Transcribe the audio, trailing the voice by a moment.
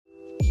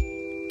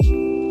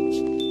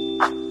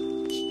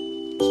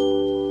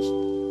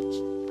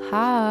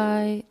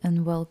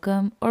and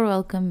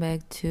welcome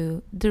back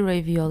to the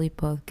Ravioli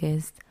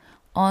podcast.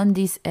 On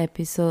this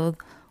episode,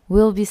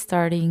 we'll be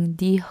starting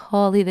the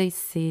holiday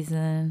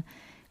season.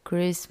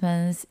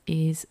 Christmas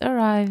is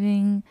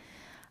arriving.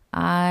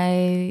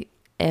 I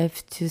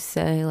have to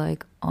say,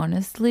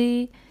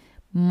 honestly,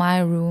 my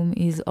room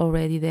is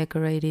already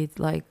decorated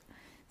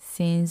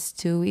since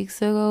 2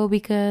 weeks ago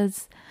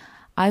because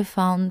I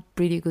found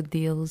pretty good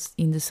deals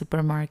in the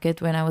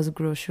supermarket when I was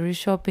grocery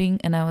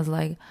shopping, and I was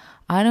like,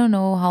 I don't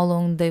know how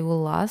long they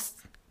will last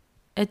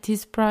at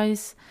this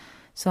price,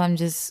 so I'm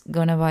just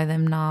gonna buy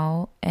them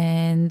now.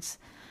 And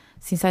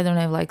since I don't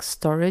have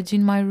storage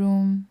in my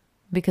room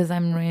because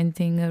I'm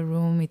renting a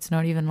room, it's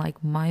not even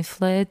my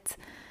flat.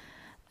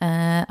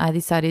 I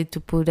decided to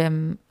put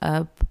them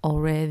up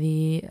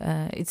already.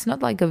 It's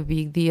not a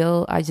big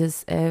deal. I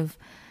just have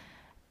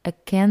a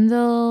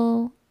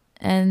candle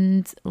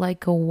and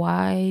a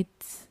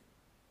white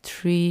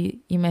tree.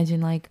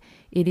 Imagine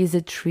it is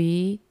a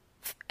tree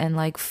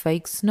and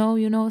fake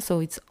snow, so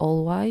it's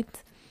all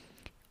white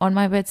on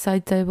my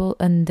bedside table.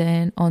 And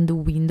then on the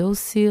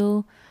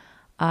windowsill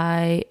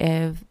I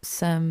have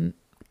some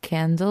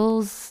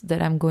candles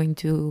that I'm going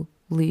to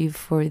leave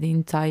for the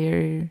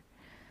entire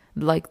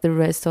the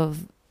rest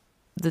of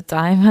the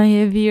time I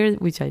have here,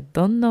 which I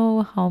don't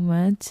know how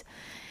much.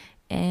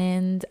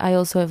 And I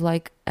also have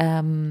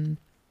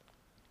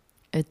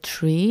a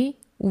tree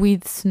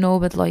with snow,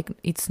 but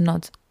it's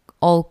not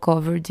all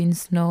covered in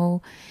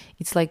snow.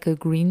 It's a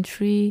green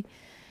tree,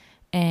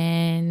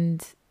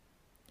 and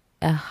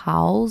a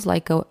house,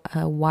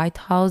 a white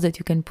house that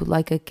you can put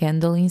a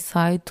candle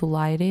inside to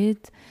light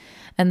it.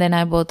 And then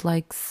I bought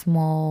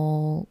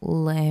small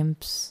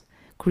lamps,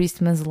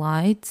 Christmas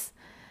lights,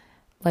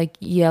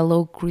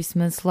 yellow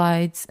Christmas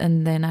lights,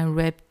 and then I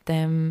wrapped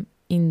them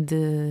in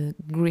the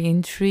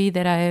green tree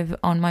that I have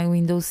on my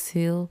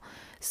windowsill,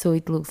 so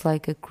it looks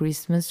like a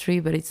Christmas tree,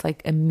 but it's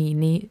a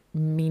mini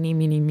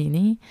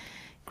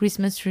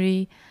Christmas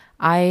tree.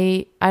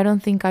 I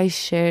don't think I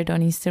shared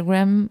on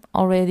Instagram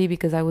already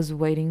because I was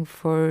waiting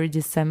for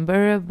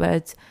December,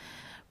 but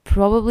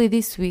probably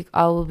this week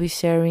I will be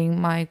sharing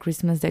my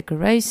Christmas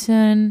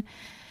decoration.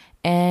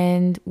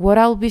 And what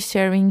I'll be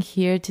sharing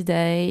here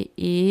today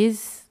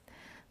is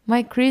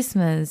my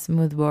Christmas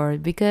mood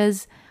board,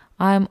 because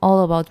I'm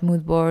all about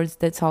mood boards.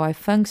 That's how I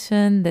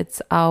function.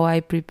 That's how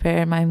I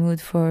prepare my mood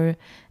for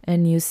a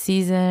new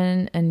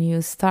season, a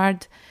new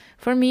start.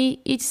 For me,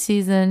 each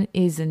season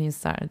is a new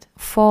start.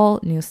 Fall,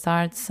 new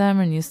start.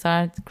 Summer, new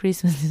start.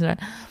 Christmas, new start.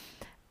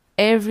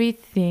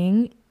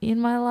 Everything in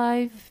my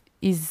life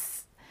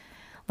is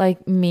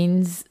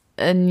means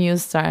a new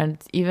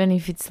start. Even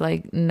if it's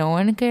no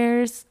one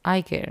cares,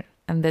 I care.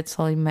 And that's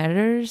all it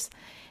matters.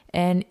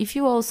 And if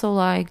you also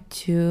like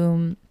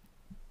to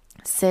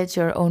set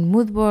your own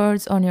mood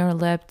boards on your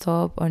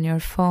laptop, on your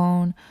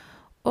phone,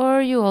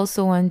 or you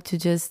also want to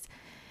just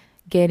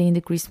get in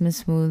the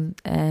Christmas mood,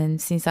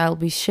 and since I'll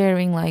be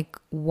sharing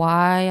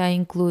why I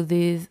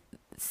included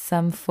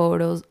some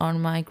photos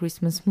on my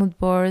Christmas mood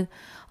board,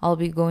 I'll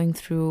be going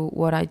through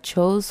what I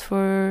chose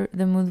for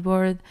the mood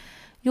board.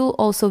 You'll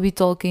also be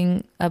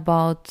talking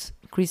about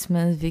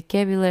Christmas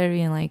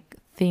vocabulary and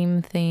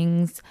theme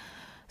things.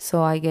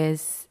 So I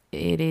guess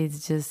it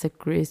is just a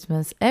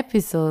Christmas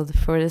episode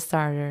for the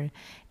starter.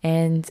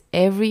 And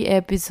every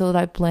episode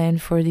I plan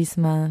for this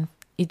month,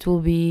 it will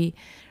be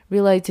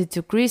related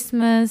to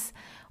Christmas.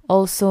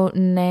 Also,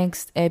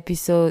 next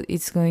episode,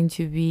 it's going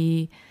to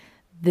be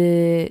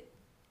the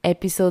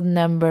episode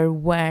number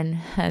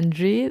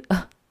 100.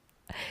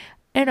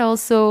 And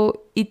also,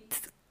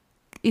 it's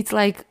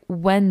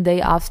one day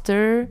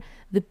after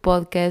the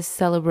podcast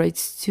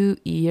celebrates 2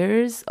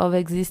 years of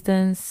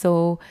existence.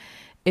 So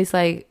it's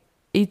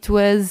it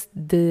was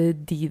the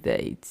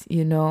D-date,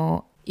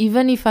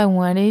 Even if I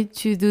wanted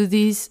to do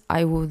this,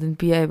 I wouldn't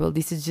be able.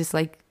 This is just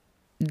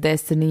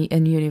destiny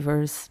and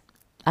universe.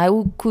 I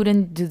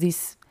couldn't do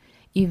this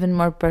even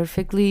more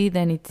perfectly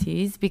than it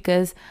is,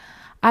 because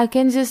I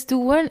can just do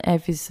one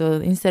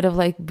episode instead of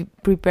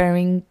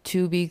preparing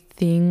 2 big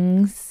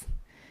things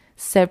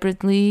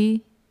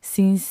separately,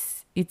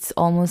 since it's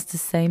almost the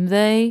same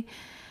day.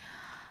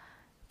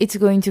 It's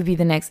going to be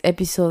the next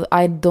episode.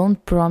 I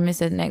don't promise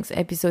that next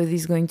episode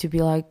is going to be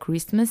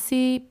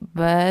Christmassy,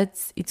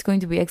 but it's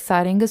going to be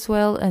exciting as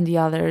well, and the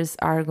others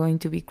are going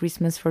to be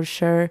Christmas for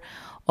sure.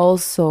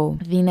 Also,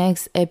 the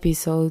next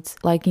episodes,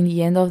 in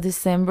the end of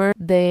December,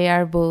 they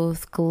are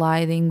both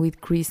colliding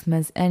with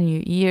Christmas and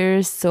New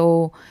Year's,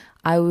 so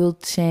I will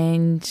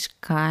change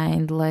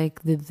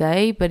the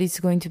day, but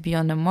it's going to be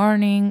on the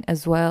morning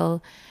as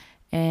well,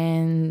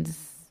 and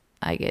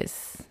I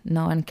guess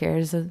no one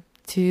cares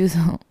too,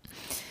 so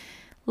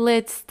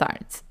let's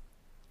start.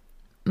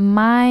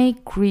 My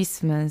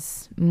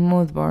Christmas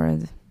mood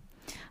board.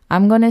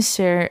 I'm gonna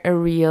share a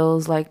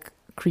reels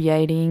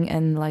creating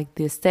and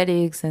the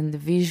aesthetics and the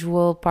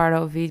visual part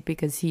of it,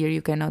 because here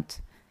you cannot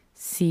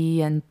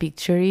see and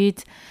picture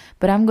it,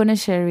 but I'm gonna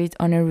share it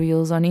on a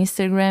reels on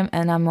Instagram,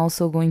 and I'm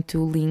also going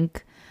to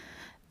link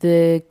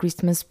the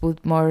Christmas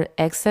mood board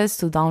access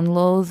to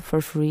download for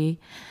free.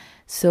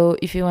 So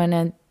if you want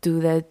to do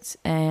that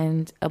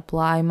and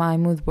apply my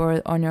mood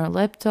board on your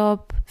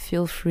laptop,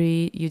 feel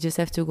free. You just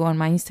have to go on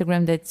my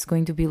Instagram, that's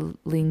going to be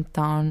linked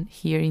down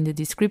here in the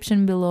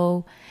description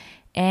below.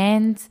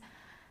 And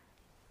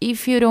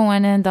if you don't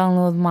want to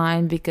download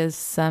mine because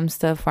some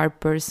stuff are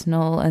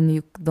personal and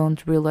you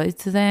don't relate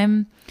to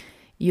them,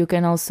 you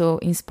can also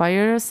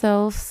inspire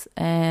yourselves,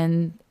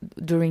 and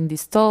during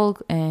this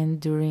talk and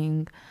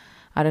during,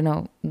 I don't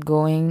know,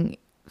 going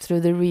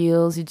through the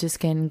reels, you just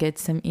can get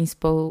some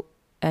inspo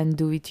and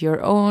do it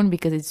your own,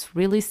 because it's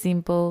really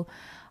simple.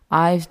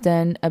 I've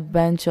done a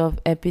bunch of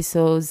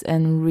episodes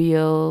and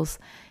reels,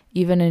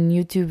 even a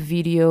YouTube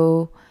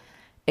video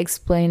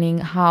explaining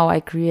how I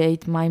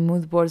create my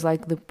mood boards,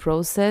 like the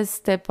process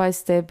step by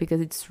step,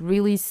 because it's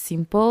really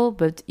simple,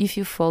 but if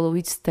you follow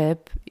each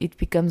step, it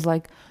becomes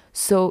like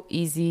so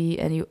easy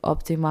and you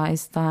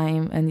optimize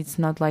time, and it's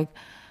not like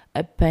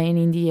a pain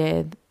in the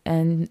head,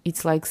 and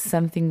it's like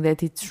something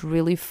that it's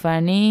really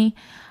funny.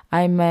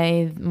 I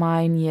made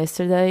mine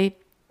yesterday.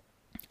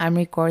 I'm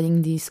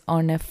recording this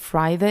on a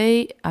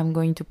Friday. I'm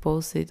going to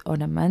post it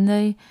on a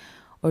Monday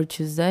or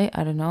Tuesday,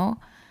 I don't know.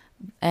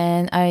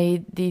 And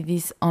I did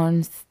this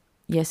on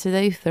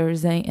yesterday,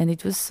 Thursday, and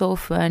it was so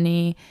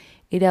funny.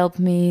 It helped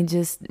me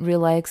just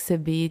relax a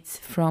bit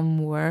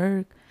from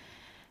work.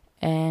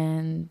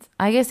 And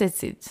I guess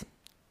that's it.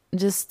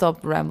 Just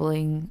stop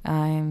rambling.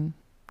 I'm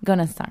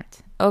gonna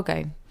start.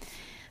 Okay.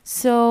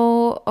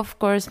 So, of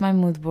course, my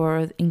mood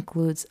board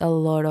includes a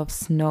lot of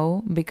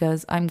snow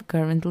because I'm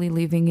currently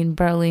living in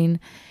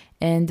Berlin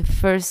and the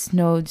first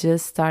snow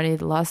just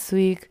started last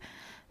week.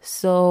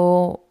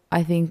 So,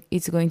 I think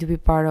it's going to be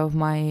part of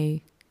my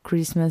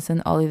Christmas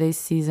and holiday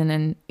season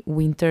and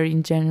winter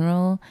in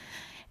general.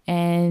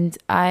 And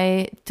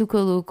I took a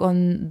look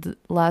on the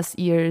last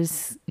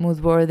year's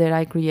mood board that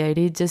I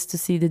created just to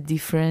see the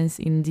difference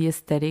in the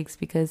aesthetics,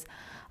 because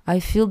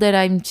I feel that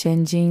I'm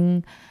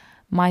changing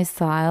my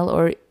style,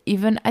 or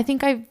even I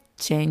think I've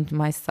changed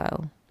my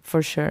style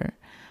for sure.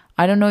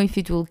 I don't know if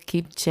it will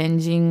keep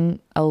changing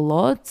a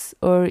lot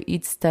or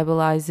it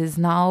stabilizes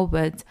now,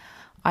 but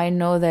I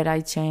know that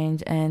I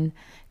changed, and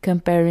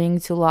comparing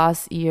to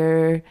last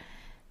year,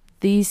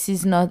 this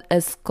is not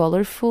as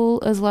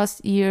colorful as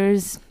last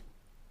year's.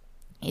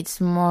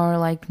 It's more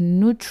like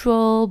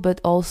neutral,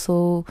 but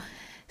also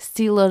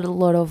still a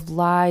lot of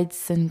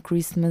lights and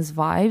Christmas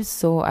vibes.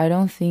 So I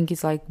don't think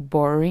it's like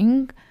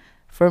boring.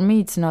 For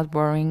me, it's not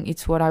boring.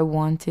 It's what I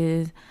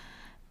wanted.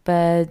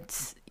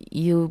 But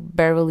you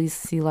barely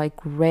see like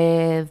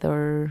red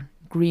or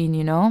green,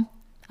 you know?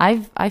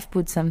 I've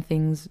put some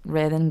things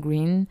red and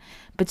green,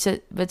 but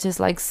just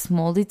like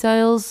small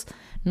details,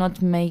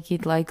 not make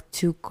it like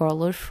too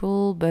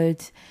colorful.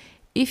 But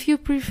if you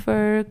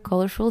prefer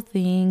colorful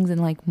things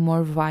and like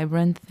more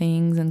vibrant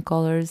things and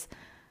colors,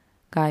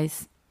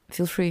 guys,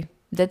 feel free.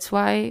 That's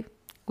why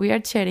we are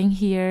chatting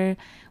here.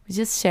 We're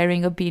just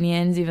sharing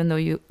opinions, even though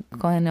you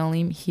can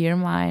only hear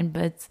mine.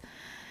 But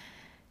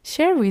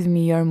share with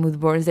me your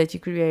mood boards that you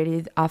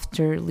created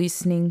after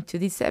listening to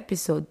this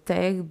episode.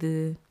 Tag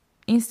the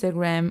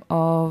Instagram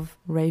of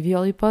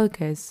Ravioli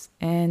Podcast,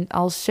 and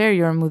I'll share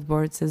your mood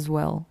boards as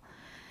well.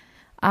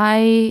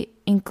 I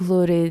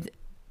included,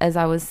 as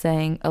I was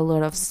saying, a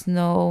lot of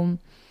snow,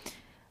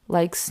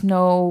 like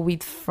snow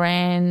with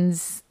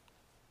friends.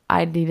 I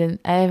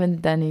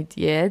haven't done it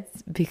yet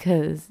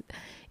because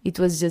it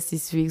was just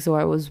this week, so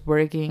I was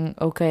working.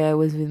 Okay, I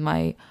was with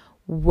my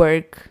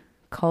work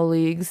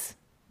colleagues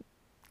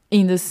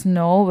in the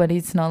snow, but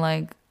it's not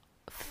like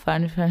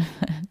fun.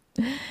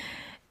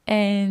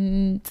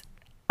 And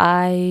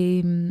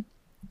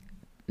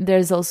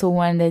there's also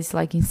one that's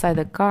like inside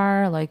the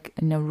car, like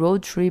in a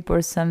road trip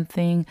or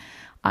something.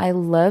 I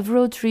love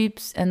road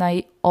trips, and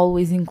I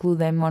always include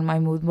them on my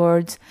mood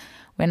boards.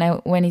 When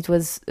it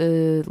was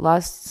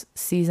last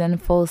season,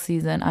 fall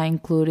season, I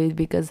included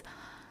because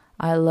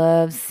I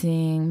love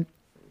seeing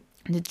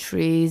the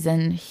trees,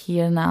 and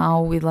here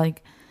now with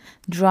like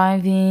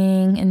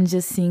driving and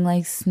just seeing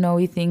like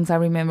snowy things. I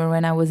remember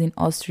when I was in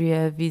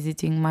Austria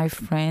visiting my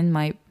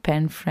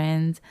pen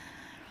friend.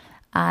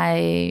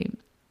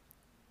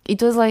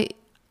 It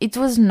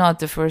was not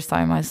the first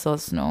time I saw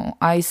snow.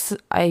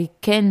 I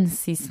can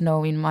see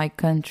snow in my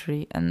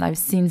country, and I've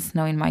seen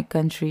snow in my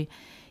country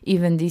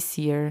even this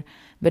year,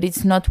 but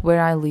it's not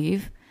where I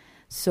live.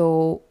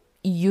 So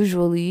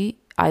usually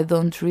I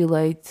don't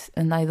relate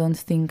and I don't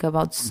think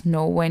about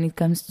snow when it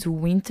comes to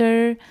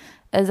winter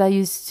as I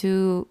used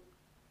to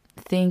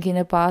think in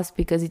the past,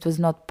 because it was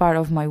not part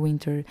of my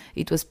winter.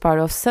 It was part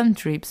of some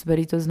trips, but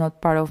it was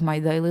not part of my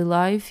daily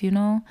life, you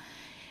know?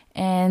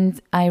 And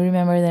I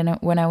remember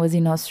that when I was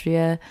in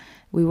Austria,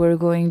 we were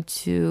going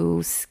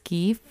to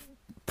ski.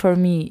 For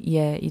me,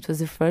 yeah, it was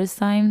the first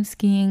time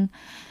skiing.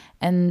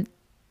 And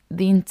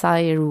the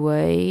entire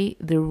way,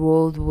 the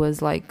road was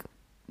like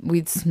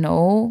with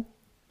snow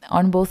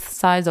on both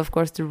sides. Of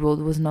course, the road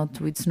was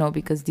not with snow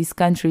because these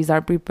countries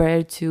are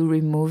prepared to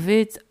remove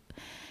it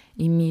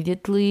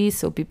immediately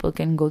so people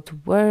can go to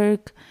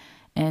work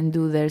and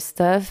do their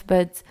stuff.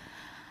 But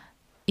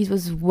it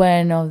was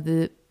one of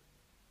the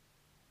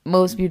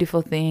most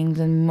beautiful things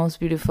and most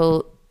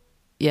beautiful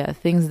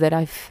things that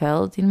I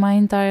felt in my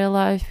entire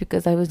life,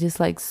 because I was just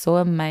like so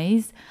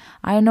amazed.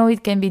 I know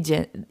it can be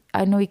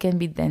I know it can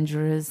be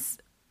dangerous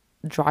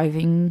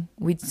driving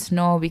with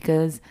snow,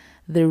 because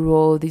the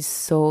road is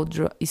so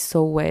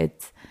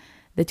wet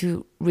that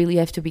you really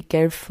have to be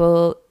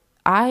careful.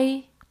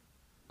 I've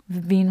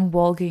been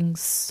walking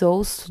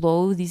so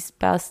slow these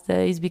past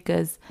days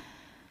because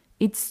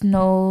it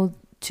snowed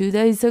 2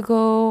 days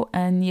ago,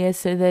 and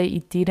yesterday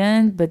it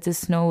didn't, but the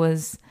snow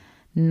was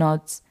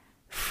not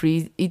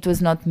it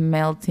was not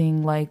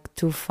melting like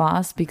too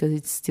fast because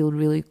it's still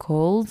really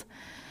cold,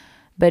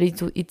 but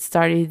it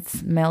started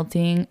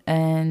melting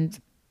and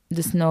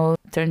the snow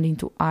turned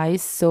into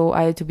ice. So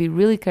I had to be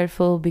really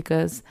careful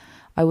because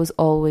I was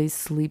always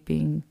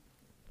sleeping.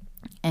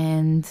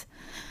 And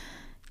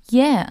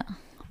yeah,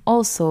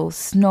 also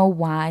snow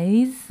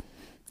wise,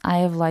 I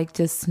have like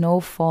just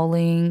snow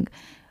falling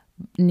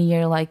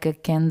near like a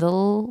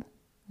candle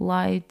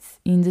light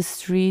in the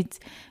street,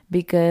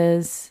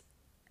 because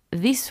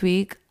this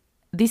week,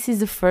 this is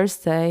the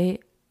first day,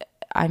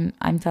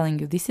 I'm telling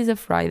you, this is a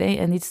Friday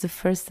and it's the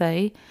first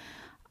day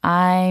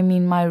I'm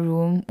in my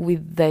room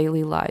with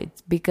daily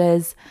light,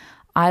 because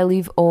I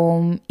leave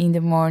home in the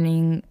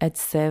morning at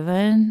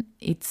 7,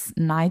 it's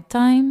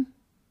nighttime,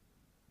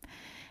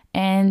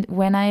 and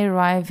when I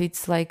arrive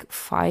it's like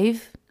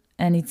 5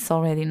 and it's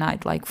already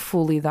night, like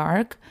fully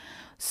dark.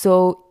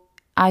 So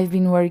I've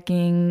been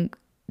working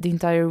the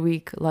entire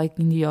week like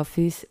in the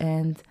office,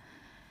 and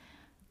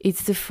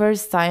it's the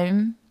first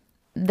time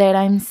that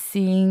I'm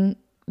seeing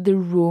the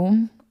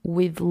room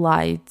with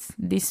lights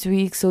this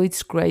week, so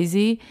it's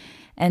crazy.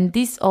 And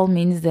this all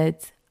means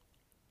that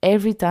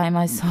every time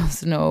I saw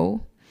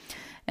snow,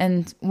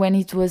 and when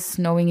it was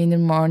snowing in the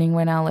morning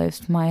when I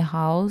left my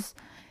house,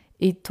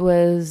 it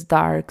was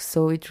dark.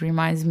 So it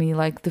reminds me,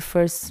 like, the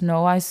first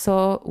snow I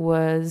saw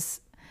was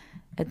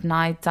at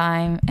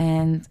nighttime,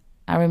 and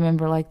I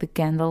remember like the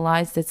candle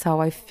lights. That's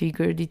how I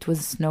figured it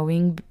was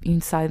snowing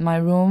inside my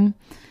room.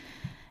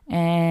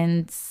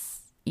 And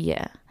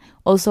yeah,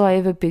 also I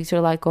have a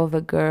picture like of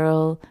a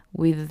girl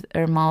with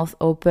her mouth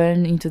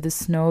open into the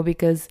snow,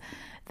 because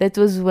that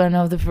was one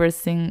of the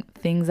first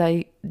things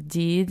I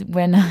did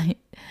when I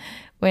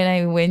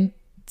went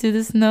to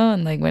the snow,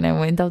 and like when I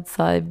went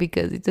outside,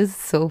 because it was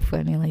so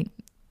funny. Like,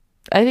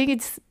 I think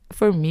it's,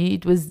 for me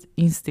it was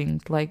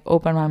instinct, like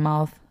open my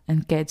mouth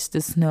and catch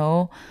the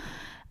snow.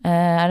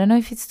 I don't know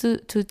if it's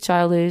too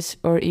childish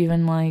or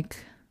even like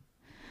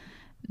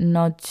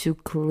not too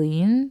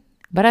clean,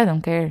 but I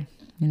don't care,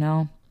 you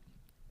know.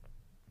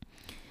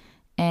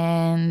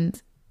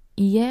 And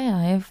yeah,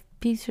 I have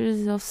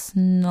pictures of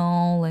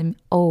snow.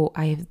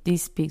 I have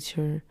this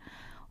picture.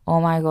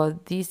 Oh my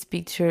god, this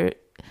picture,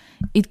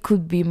 it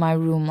could be my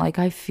room. Like,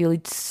 I feel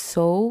it's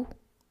so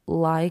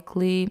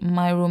likely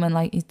my room, and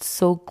like it's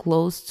so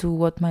close to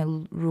what my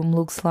room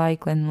looks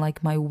like, and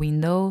like my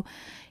window.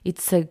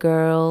 It's a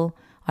girl.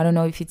 I don't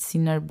know if it's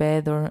in her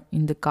bed or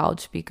in the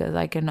couch because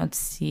I cannot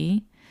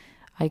see.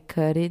 I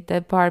cut it,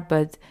 that part,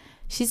 but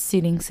she's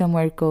sitting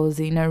somewhere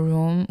cozy in her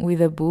room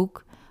with a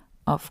book.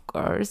 Of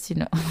course, you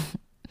know,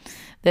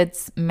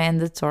 that's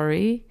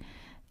mandatory.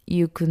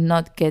 You could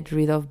not get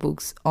rid of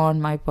books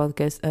on my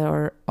podcast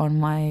or on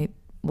my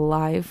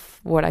live,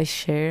 what I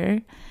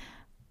share.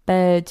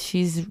 But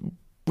she's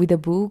with a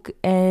book,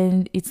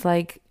 and it's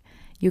like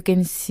you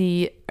can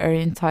see her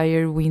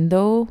entire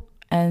window,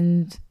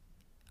 and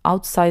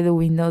outside the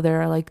window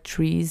there are like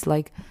trees,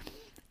 like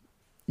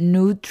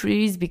nude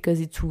trees,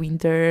 because it's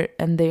winter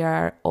and they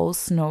are all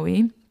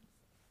snowy.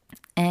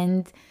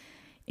 And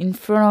in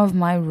front of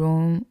my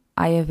room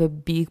I have a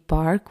big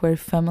park where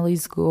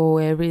families go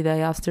every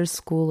day after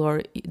school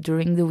or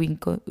during the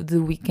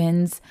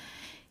weekends,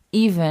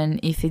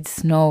 even if it's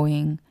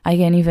snowing. I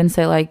can even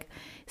say, like,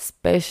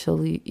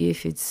 especially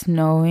if it's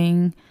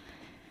snowing.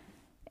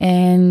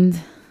 And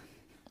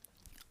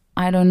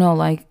I don't know,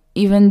 like,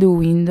 even the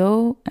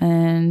window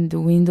and the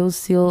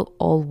windowsill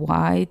all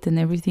white and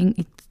everything,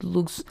 it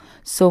looks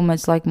so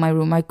much like my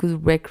room. I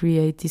could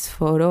recreate this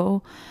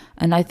photo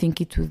and I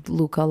think it would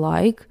look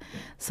alike.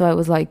 So I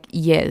was like,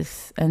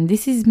 yes, and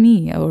this is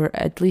me, or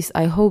at least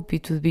I hope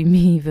it would be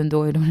me, even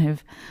though I don't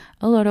have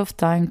a lot of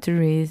time to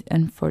read,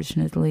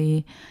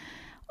 unfortunately.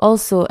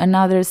 Also,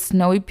 another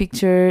snowy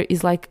picture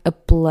is like a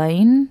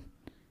plane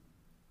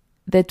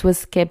that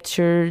was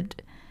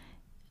captured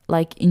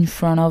like in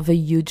front of a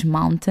huge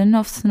mountain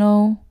of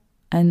snow,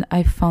 and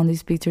I found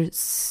this picture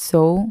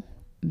so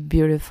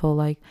beautiful.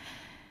 Like,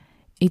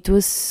 it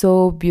was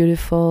so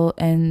beautiful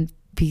and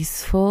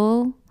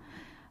peaceful.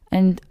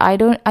 And I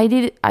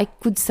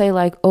could say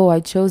like, oh, I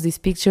chose this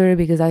picture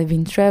because I've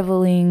been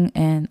traveling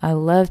and I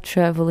love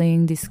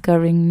traveling,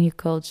 discovering new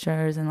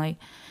cultures, and like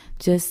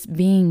just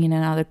being in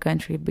another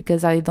country,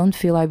 because I don't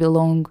feel I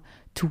belong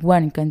to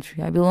one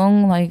country. I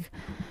belong like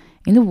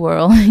in the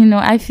world. You know,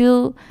 I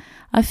feel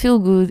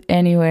good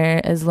anywhere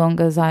as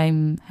long as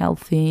I'm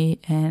healthy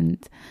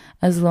and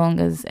as long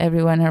as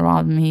everyone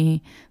around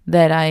me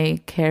that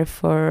I care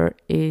for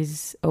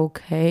is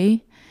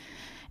okay.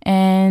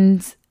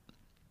 And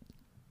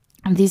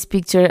this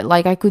picture,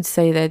 like I could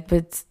say that,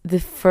 but the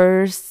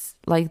first,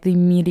 like the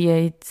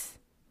immediate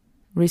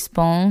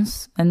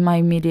response and my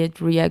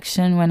immediate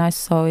reaction when I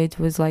saw it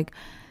was like,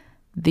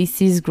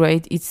 this is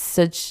great. It's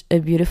such a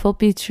beautiful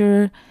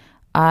picture.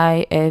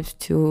 I have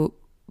to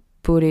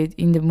put it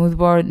in the mood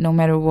board no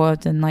matter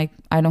what, and like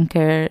I don't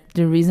care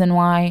the reason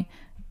why,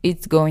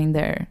 it's going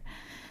there.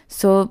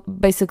 So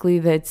basically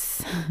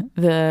that's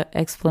the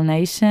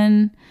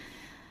explanation.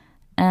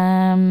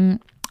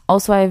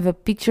 Also, I have a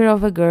picture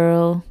of a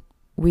girl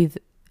with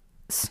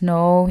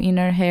snow in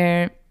her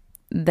hair.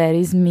 That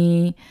is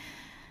me.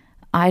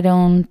 I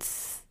don't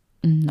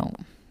know.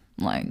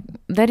 Like,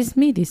 that is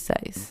me these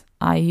days.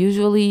 I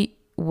usually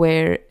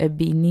wear a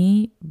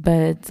beanie,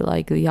 but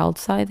like the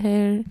outside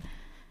hair,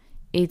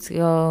 it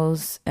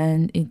goes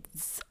and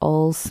it's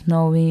all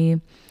snowy.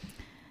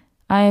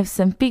 I have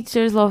some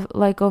pictures of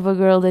a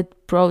girl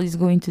that probably is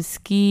going to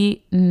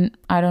ski.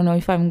 I don't know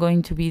if I'm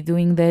going to be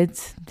doing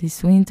that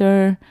this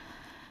winter,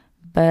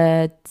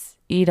 but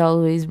it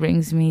always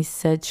brings me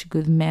such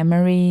good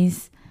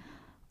memories.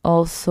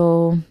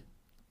 Also,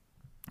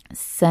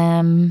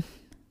 some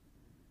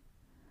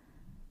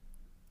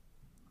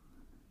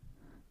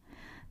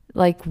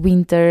like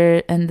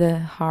winter and the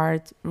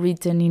heart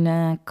written in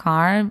a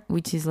car,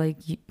 which is like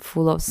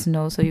full of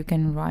snow, so you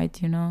can write,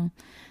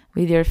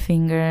 with your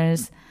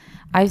fingers.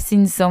 I've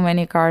seen so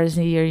many cars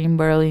here in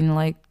Berlin,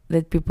 like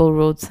that people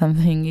wrote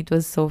something. It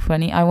was so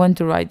funny. I want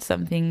to write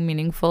something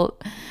meaningful.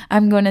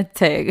 I'm gonna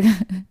tag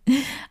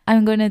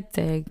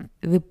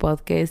the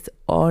podcast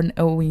on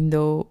a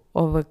window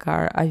of a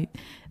car.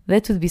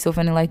 That would be so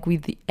funny, like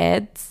with the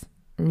ads,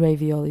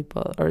 ravioli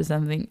pot or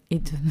something.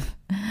 It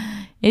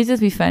would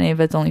be funny,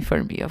 but only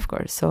for me, of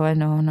course. So I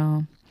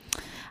know.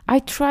 I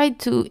tried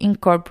to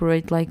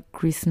incorporate like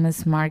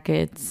Christmas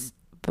markets,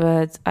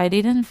 but I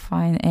didn't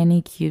find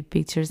any cute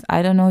pictures.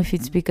 I don't know if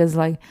it's because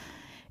like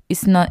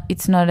it's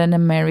not an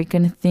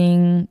American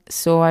thing,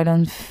 so I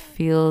don't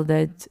feel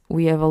that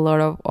we have a lot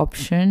of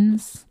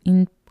options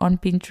on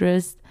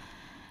Pinterest,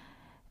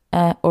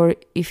 or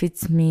if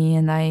it's me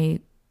and I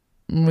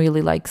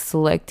really like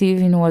selective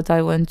in what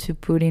I want to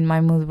put in my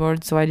mood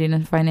board, so I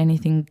didn't find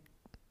anything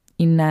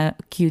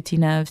cute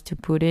enough to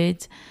put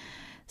it.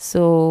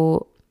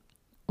 So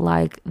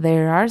like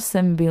there are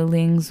some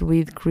buildings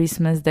with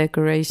Christmas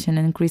decoration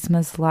and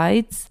Christmas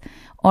lights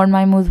on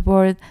my mood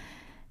board,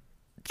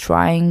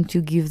 trying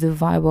to give the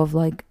vibe of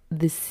like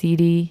the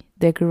city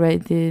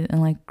decorated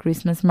and like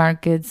Christmas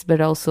markets,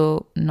 but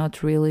also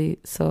not really.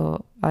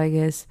 So I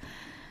guess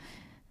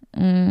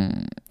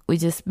we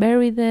just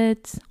bury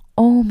that.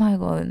 Oh my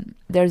god,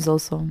 there's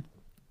also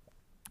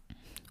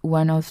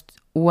one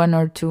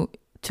or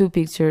two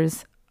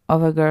pictures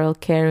of a girl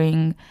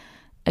carrying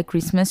a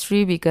Christmas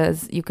tree,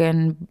 because you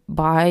can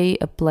buy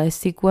a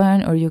plastic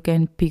one or you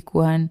can pick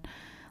one,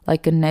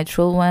 like a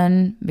natural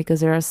one, because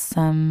there are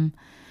some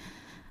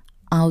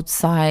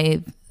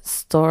outside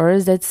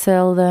stores that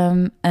sell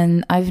them,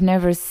 and I've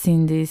never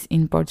seen this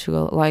in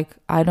Portugal. Like,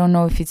 I don't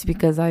know if it's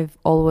because I've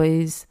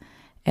always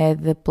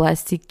had the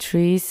plastic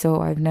tree,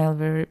 so I've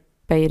never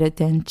paid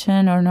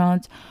attention or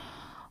not,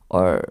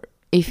 or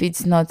if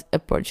it's not a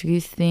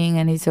Portuguese thing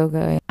and it's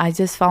okay. I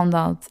just found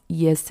out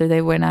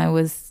yesterday when I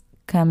was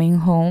coming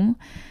home,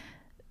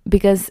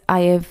 because I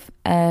have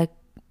a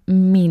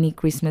mini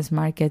Christmas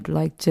market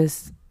like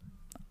just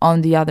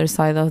on the other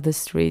side of the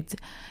street.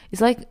 It's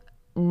like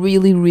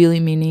really, really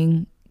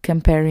mini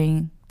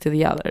comparing to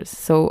the others,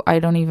 so I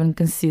don't even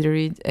consider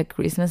it a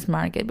Christmas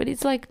market, but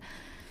it's like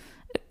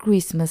a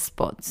Christmas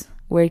spot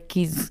where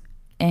kids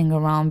hang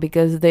around,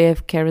 because they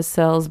have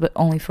carousels but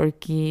only for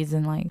kids,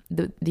 and like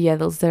the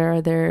adults there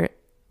are there,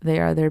 they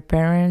are their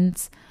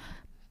parents.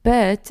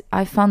 But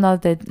I found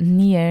out that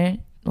near,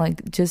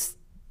 like just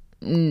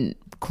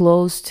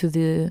close to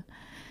the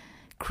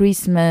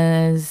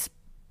Christmas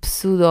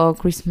pseudo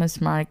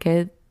Christmas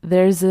market,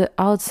 there's an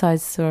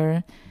outside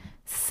store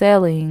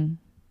selling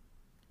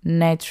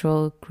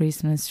natural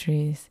Christmas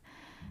trees,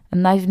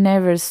 and I've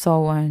never saw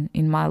one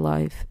in my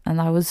life,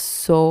 and I was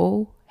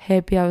so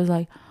happy. I was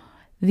like,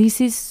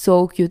 this is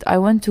so cute. I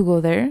want to go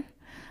there.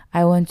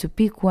 I want to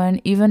pick one,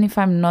 even if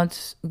I'm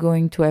not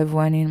going to have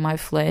one in my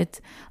flat.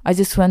 I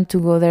just want to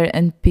go there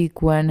and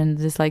pick one and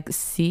just like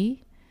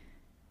see.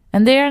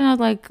 And they are not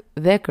like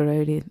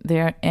decorated. They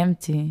are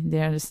empty.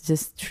 They are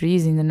just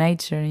trees in the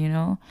nature,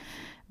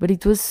 But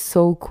it was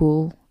so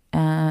cool.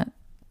 And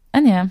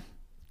yeah.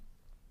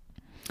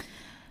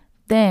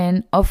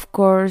 Then, of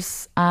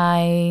course,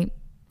 I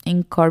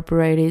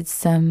incorporated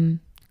some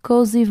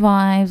cozy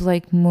vibes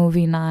like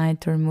movie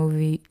night or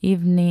movie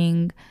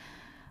evening.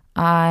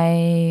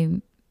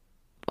 I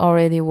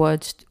already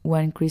watched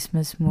one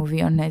Christmas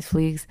movie on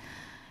Netflix.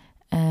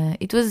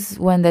 It was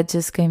one that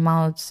just came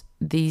out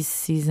this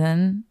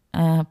season.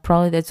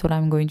 Probably that's what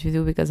I'm going to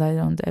do, because I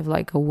don't have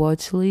like a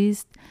watch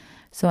list.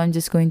 So I'm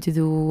just going to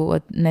do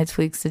what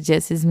Netflix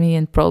suggests me,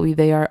 and probably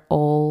they are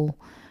all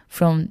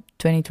from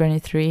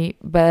 2023.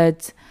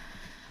 But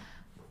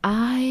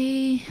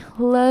I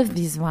love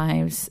these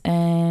vibes,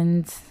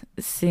 and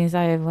since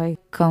I have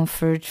like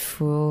comfort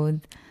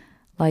food,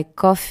 Like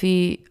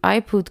coffee, I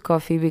put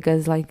coffee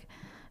because like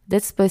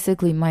that's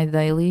basically my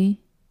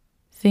daily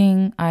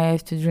thing. I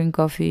have to drink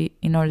coffee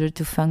in order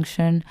to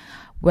function.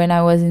 When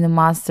I was in the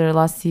master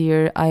last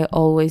year, I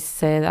always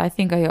said, I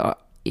think I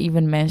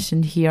even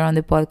mentioned here on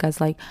the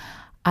podcast, like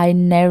I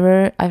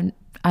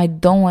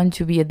don't want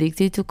to be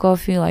addicted to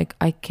coffee. Like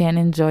I can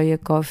enjoy a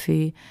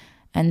coffee,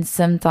 and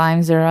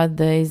sometimes there are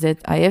days that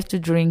I have to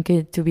drink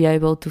it to be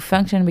able to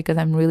function because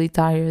I'm really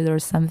tired or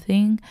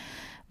something.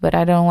 But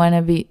I don't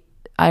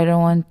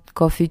want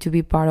coffee to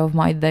be part of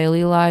my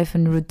daily life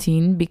and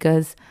routine,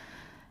 because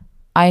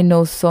I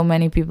know so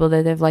many people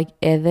that have like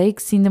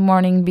headaches in the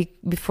morning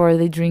before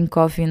they drink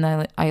coffee, and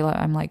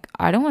I'm like,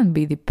 I don't want to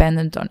be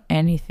dependent on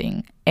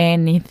anything.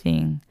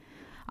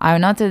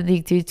 I'm not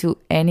addicted to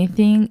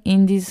anything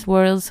in this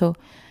world, so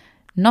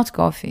not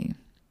coffee.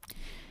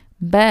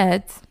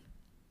 But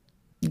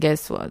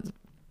guess what?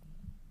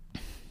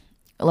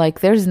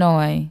 Like, there's no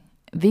way.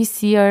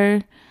 This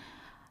year,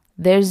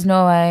 there's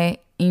no way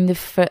in the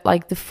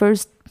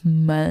first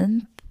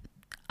month,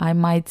 I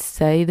might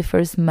say the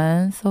first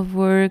month of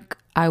work,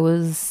 I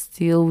was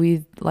still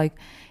with like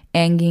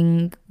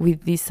hanging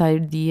with this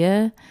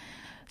idea.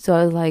 So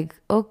I was like,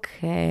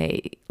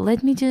 okay,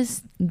 let me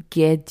just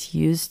get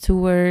used to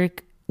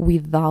work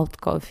without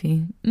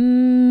coffee.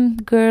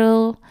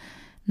 Girl,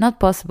 not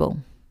possible.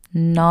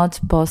 Not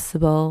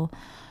possible.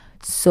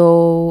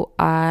 So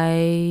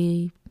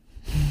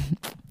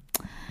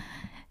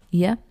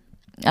yeah,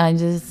 I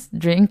just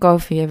drink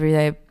coffee every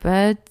day.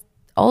 But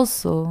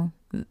also,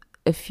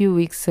 a few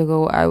weeks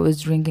ago, I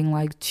was drinking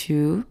like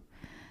 2,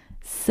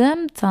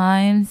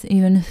 sometimes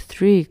even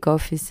 3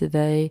 coffees a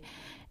day,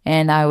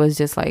 and I was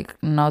just like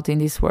not in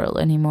this world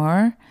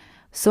anymore.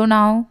 So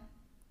now,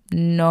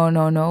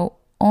 no,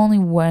 only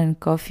 1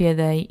 coffee a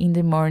day in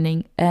the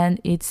morning,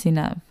 and it's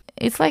enough.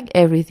 It's like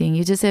everything,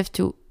 you just have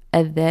to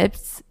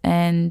adapt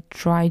and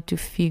try to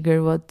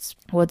figure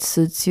what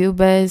suits you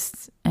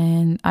best.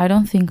 And I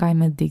don't think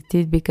I'm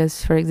addicted,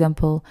 because for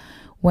example,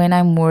 when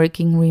I'm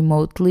working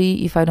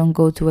remotely, if I don't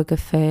go to a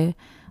cafe,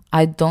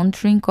 I don't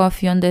drink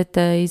coffee on that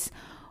days.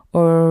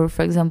 Or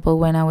for example,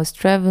 when I was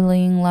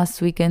traveling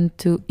last weekend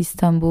to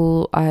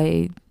Istanbul,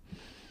 I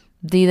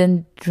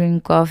didn't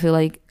drink coffee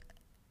like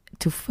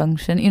to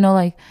function.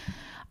 Like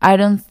I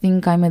don't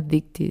think I'm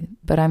addicted,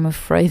 but I'm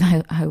afraid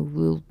I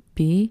will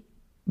be,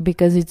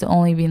 because it's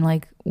only been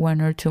like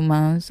 1 or 2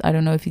 months. I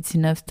don't know if it's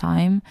enough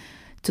time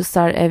to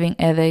start having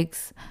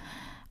headaches.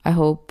 I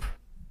hope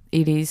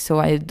it is, so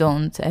I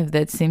don't have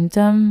that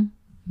symptom.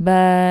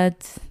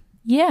 But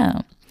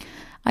yeah,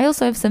 I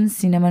also have some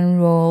cinnamon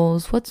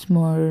rolls. What's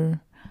more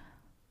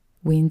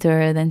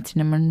winter than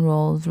cinnamon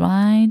rolls,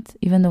 right?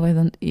 Even though I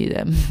don't eat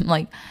them.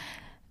 Like,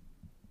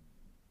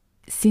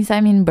 since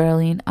I'm in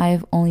Berlin, I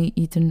have only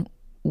eaten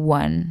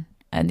 1,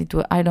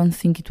 and I don't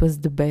think it was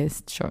the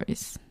best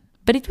choice,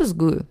 but it was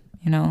good.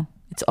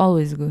 It's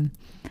always good.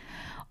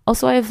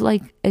 Also, I have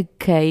like a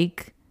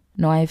cake.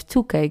 No, I have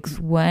 2 cakes.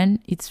 One,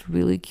 it's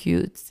really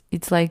cute.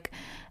 It's like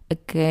a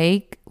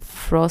cake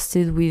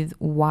frosted with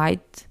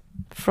white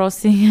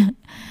frosting.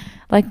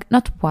 Like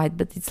not white,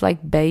 but it's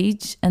like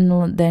beige,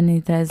 and then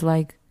it has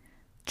like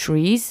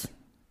trees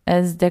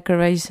as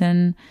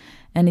decoration,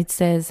 and it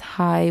says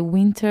 "Hi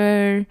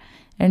Winter,"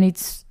 and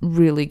it's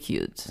really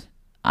cute.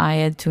 I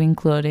had to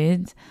include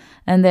it.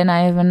 And then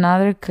I have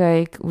another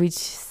cake which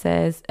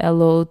says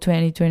 "Hello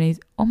 2020."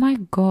 Oh my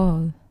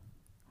god,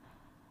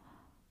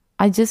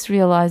 I just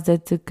realized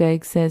that the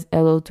cake says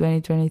 "Hello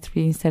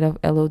 2023" instead of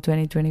 "Hello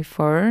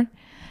 2024."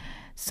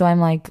 So I'm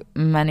like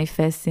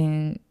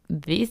manifesting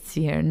this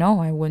year.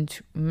 No, I want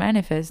to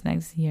manifest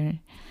next year.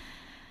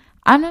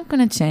 I'm not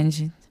gonna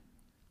change it.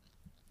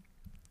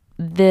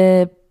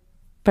 The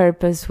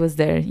purpose was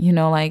there,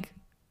 like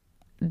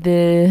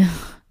the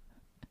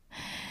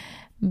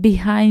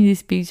behind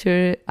this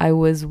picture, I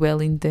was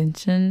well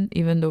intentioned,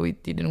 even though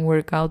it didn't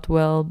work out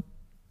well.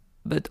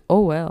 But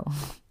oh well.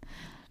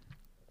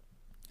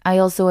 I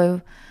also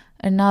have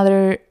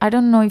another, I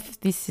don't know if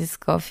this is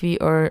coffee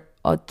or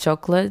hot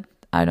chocolate.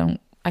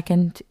 I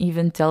can't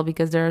even tell,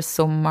 because there are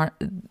so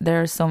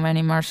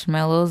many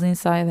marshmallows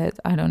inside that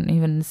I don't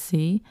even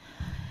see.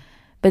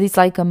 But it's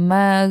like a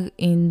mug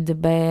in the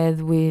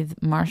bed with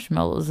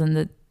marshmallows and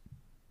the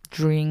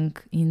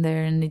drink in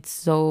there, and it's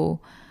so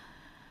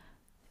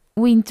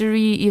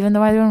wintry, even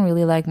though I don't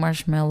really like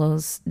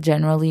marshmallows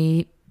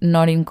generally,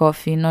 not in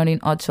coffee, not in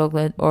hot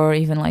chocolate, or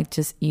even like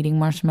just eating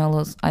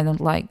marshmallows. I don't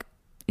like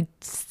it.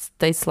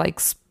 Tastes like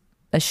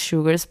a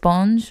sugar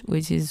sponge,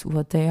 which is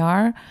what they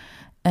are,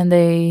 and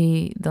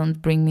they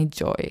don't bring me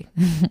joy.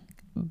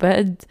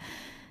 But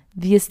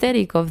the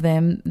aesthetic of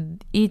them,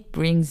 it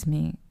brings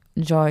me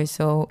joy,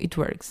 so it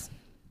works.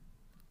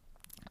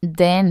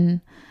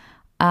 Then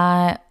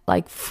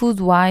like food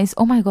wise,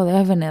 oh my god, I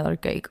have another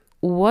cake.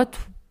 What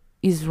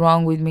is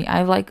wrong with me? I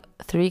have like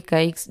 3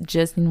 cakes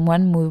just in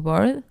one mood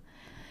board.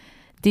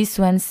 This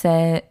one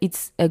says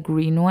it's a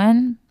green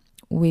one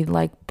with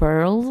like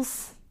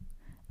pearls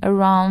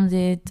around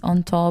it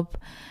on top,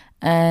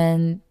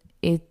 and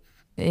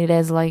it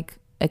has like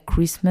a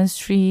Christmas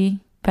tree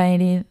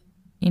painted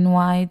in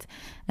white,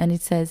 and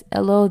it says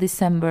hello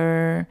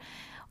December.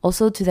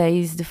 Also, today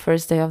is the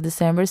first day of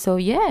December, so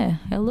yeah,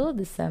 hello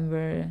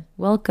December,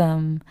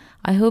 welcome.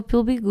 I hope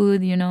you'll be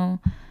good,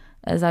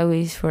 as I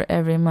wish for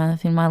every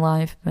month in my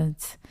life,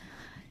 but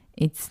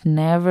it's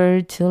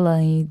never too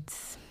late.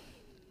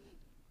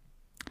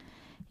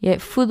 Yeah,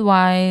 food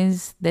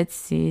wise,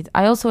 that's it.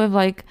 I also have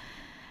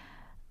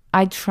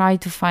I try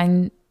to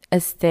find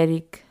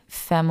aesthetic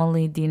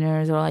family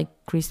dinners or like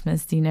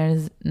Christmas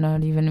dinners,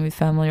 not even with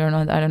family or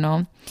not, I don't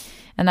know.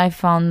 And I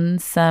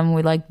found some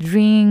with like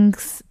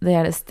drinks. They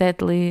are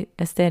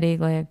aesthetic,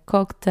 like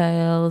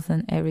cocktails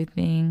and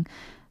everything.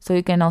 So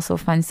you can also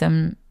find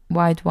some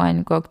white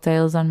wine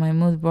cocktails on my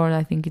mood board.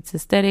 I think it's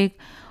aesthetic.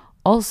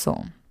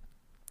 Also,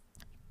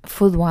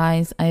 food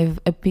wise, I have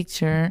a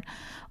picture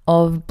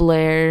of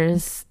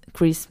Blair's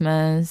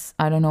Christmas,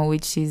 I don't know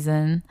which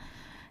season,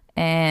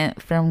 and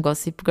from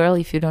Gossip Girl.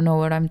 If you don't know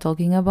what I'm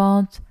talking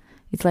about,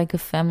 it's like a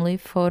family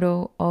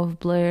photo of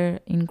Blair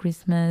in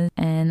Christmas,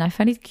 and I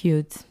find it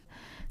cute.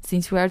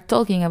 Since we are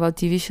talking about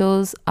TV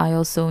shows, I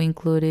also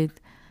included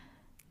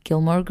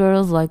Gilmore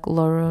Girls, like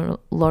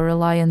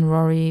Lorelai and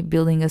Rory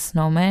building a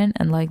snowman,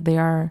 and like they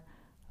are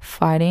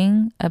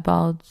fighting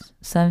about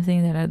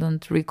something that I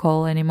don't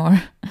recall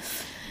anymore.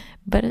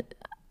 But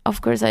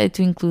of course, I had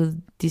to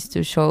include these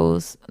two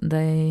shows.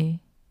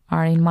 They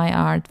are in my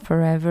heart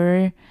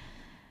forever.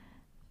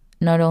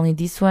 Not only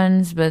these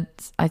ones,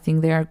 but I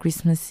think they are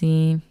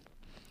Christmassy.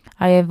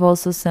 I have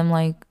also some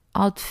like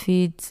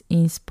outfits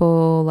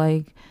inspo,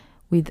 like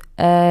with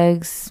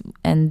eggs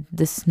and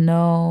the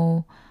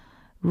snow,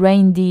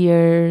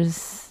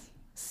 reindeers.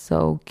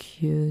 So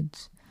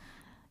cute.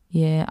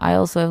 Yeah, I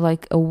also have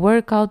like a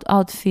workout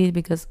outfit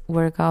because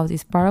workout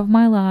is part of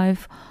my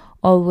life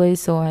always,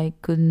 so I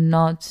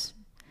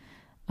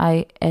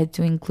had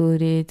to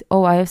include it.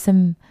 Oh, I have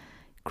some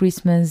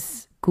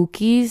Christmas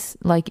cookies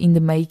like in the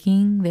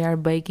making. They are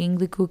baking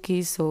the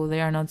cookies, so they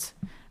are not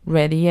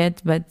ready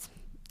yet, but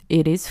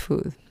it is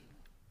food.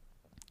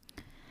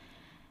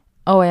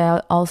 Oh, I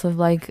also have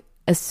like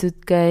a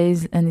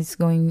suitcase, and it's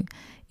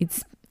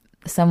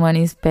someone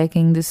is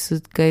packing the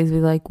suitcase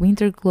with like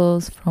winter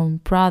clothes from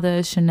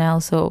Prada, Chanel,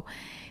 so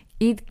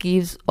it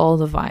gives all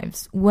the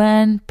vibes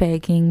when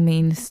packing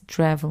means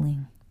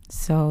traveling.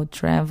 So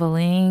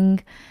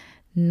traveling,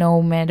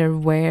 no matter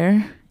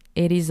where,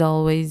 it is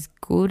always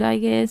good, I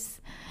guess.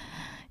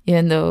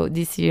 Even though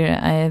this year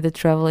I had a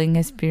traveling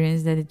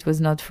experience that it was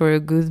not for a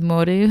good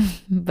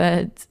motive,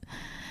 but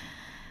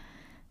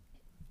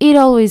it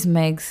always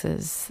makes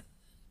us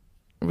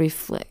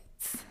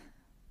reflect,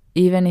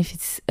 even if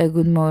it's a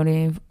good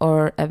motive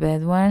or a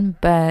bad one.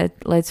 But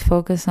let's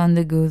focus on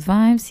the good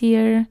vibes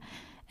here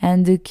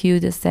and the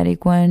cute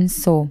aesthetic ones.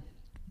 So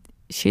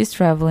she's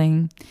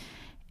traveling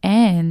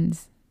and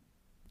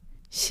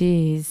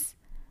she's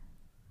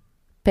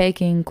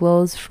packing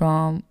clothes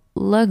from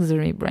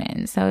luxury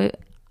brands. So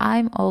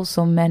I'm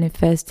also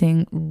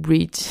manifesting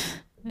rich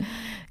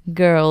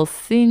girl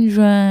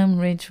syndrome,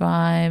 rich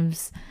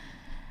vibes,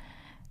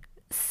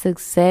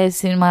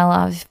 success in my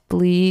life,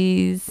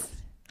 please.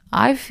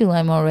 I feel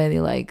I'm already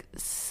like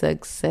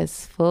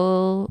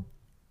successful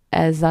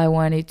as I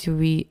want it to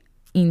be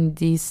in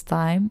this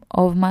time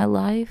of my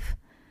life.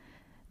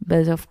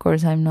 But of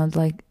course I'm not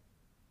like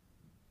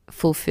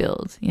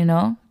fulfilled,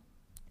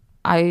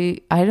 I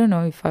don't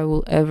know if I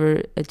will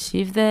ever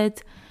achieve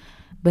that,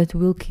 but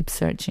we'll keep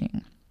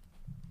searching.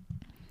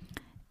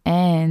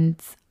 And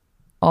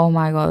oh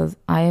my god,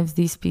 I have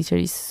this picture,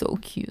 it's so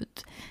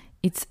cute.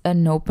 It's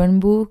an open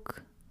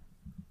book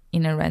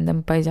in a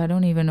random page. I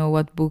don't even know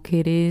what book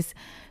it is,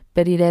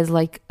 but it has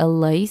like a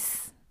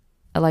lace,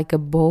 like a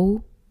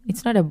bow.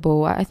 It's not a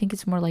bow, I think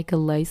it's more like a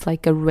lace,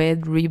 like a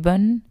red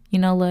ribbon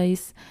in a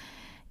lace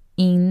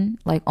in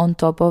like on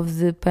top of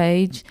the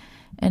page,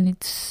 and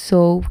it's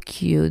so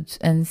cute.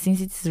 And since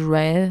it's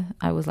red,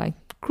 I was like,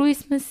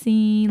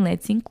 Christmassy,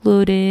 let's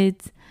include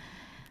it.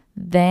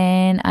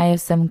 Then I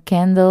have some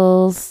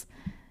candles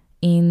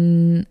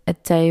in a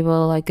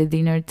table, like a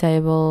dinner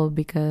table,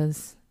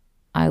 because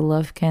I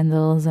love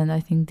candles and I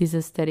think this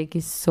aesthetic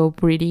is so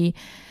pretty.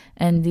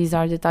 And these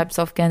are the types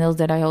of candles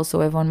that I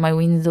also have on my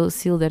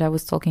windowsill that I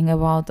was talking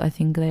about. I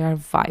think they are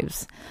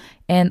vibes.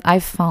 And I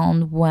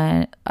found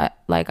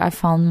I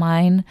found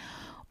mine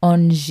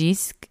on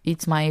Jisk.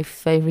 It's my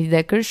favorite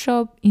decor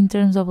shop in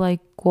terms of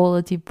like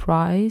quality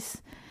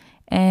price.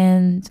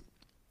 And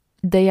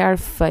they are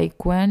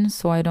fake ones,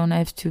 so I don't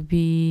have to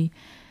be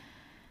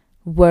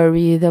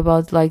worried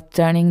about like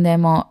turning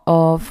them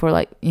off, or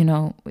like,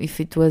 if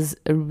it was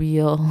a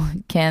real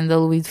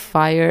candle with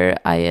fire,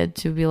 I had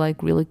to be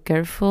like really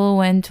careful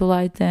when to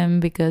light them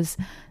because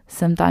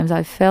sometimes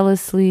I fell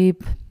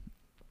asleep.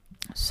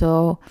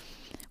 So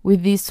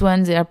with these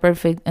ones, they are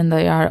perfect, and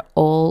they are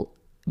all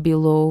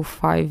below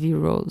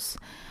 €5.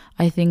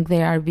 I think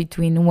they are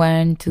between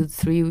 €1 to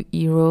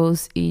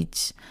 €3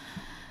 each,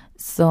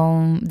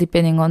 so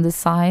depending on the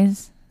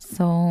size.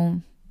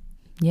 So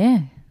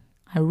yeah,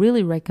 I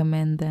really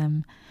recommend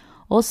them.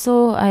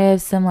 Also, I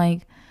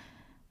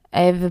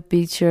have a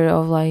picture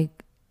of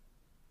like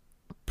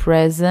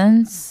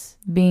presents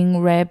being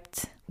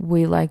wrapped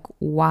with like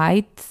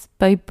white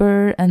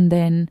paper and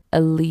then a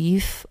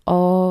leaf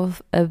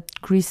of a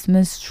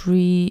Christmas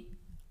tree.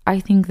 I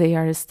think they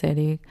are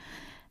aesthetic,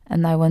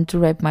 and I want to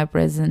wrap my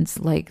presents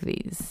like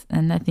this.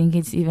 And I think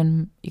it's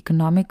even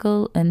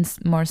economical and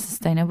more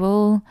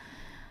sustainable.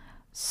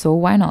 So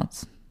why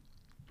not?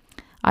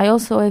 I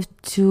also have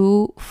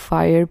 2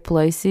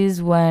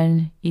 fireplaces.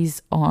 One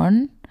is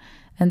on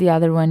and the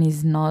other one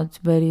is not,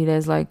 but it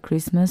has like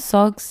Christmas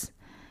socks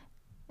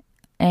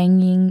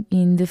hanging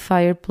in the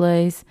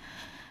fireplace.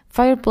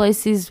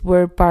 Fireplaces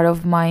were part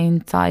of my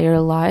entire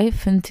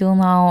life until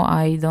now.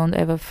 I don't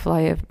have a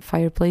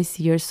fireplace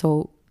here,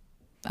 so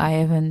I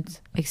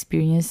haven't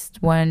experienced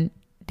one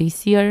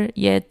this year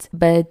yet.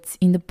 But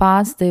in the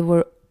past, they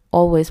were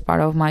always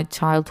part of my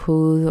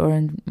childhood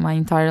or my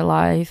entire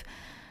life.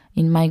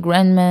 In my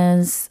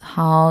grandma's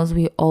house,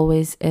 we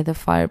always had a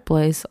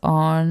fireplace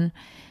on,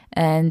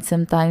 and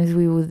sometimes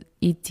we would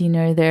eat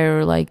dinner there,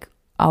 or like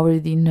our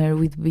dinner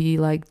would be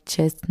like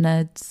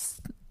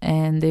chestnuts,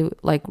 and they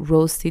like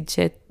roasted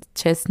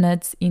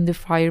chestnuts in the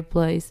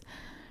fireplace.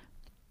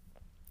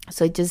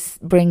 So it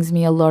just brings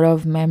me a lot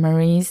of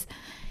memories.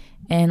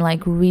 And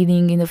like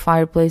reading in the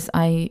fireplace,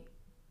 I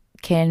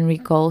can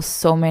recall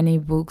so many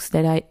books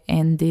that I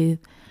ended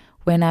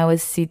when I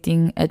was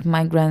sitting at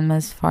my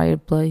grandma's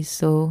fireplace.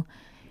 So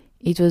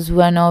it was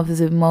one of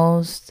the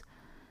most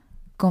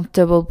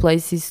comfortable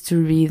places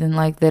to read, and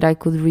like that I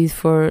could read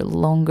for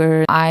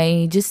longer.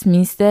 I just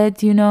miss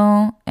that,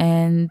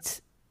 and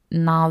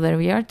now that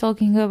we are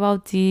talking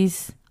about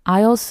this,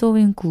 I also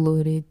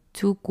included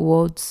 2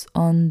 quotes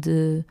on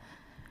the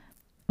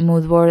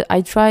mood board.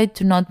 I tried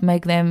to not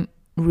make them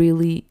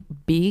really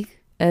big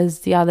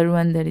as the other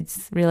one that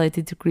it's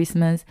related to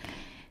Christmas,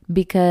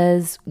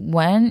 because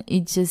one,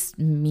 it's just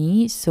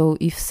me, so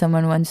if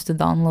someone wants to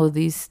download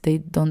this, they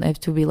don't have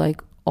to be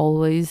like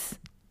always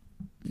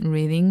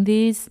reading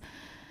this.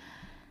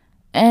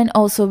 And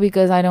also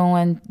because I don't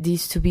want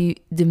this to be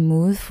the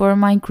mood for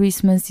my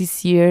Christmas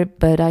this year,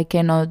 but I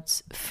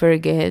cannot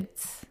forget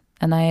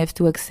and I have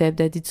to accept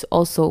that it's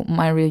also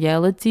my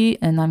reality.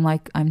 And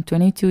I'm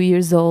 22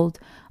 years old,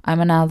 I'm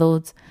an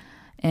adult,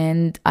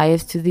 and I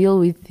have to deal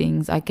with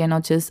things. I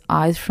cannot just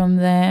hide from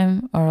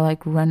them or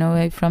like run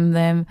away from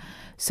them.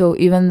 So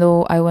even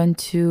though I want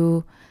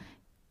to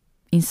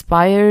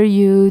inspire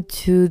you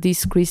to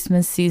this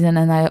Christmas season,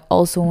 and I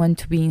also want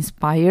to be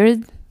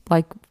inspired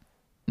like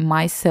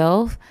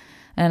myself,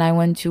 and I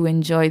want to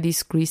enjoy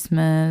this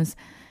Christmas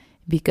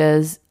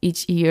because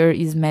each year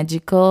is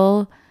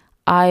magical,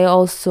 I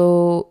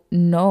also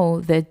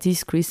know that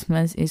this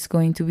Christmas is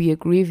going to be a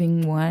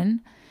grieving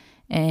one,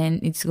 and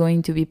it's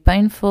going to be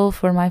painful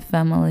for my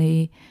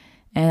family,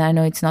 and I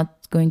know it's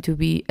not going to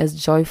be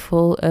as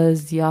joyful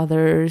as the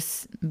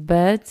others,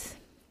 but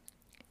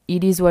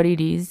it is what it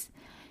is.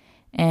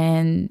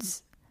 And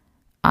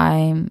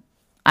I'm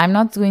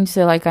not going to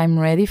say like I'm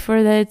ready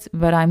for that,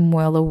 but I'm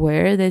well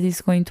aware that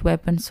it's going to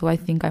happen. So I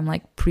think I'm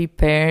like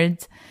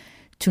prepared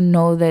to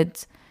know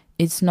that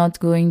it's not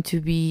going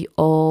to be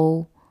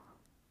all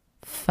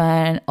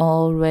fun,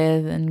 all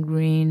red and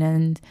green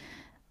and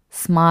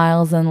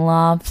smiles and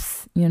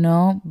laughs,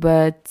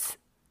 but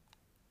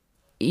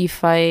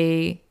if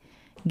I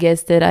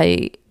guess that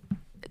I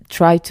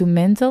try to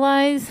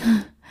mentalize,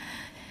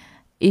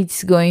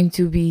 it's going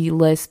to be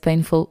less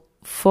painful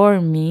for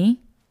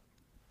me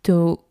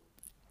to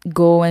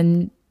go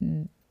and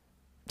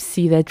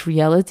see that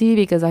reality,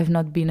 because I've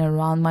not been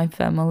around my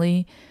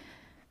family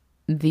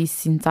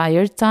this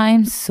entire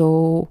time.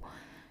 So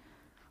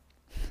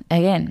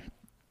again,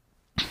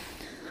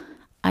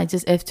 I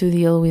just have to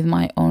deal with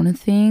my own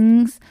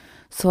things.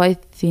 So I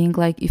think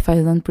like if I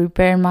don't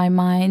prepare my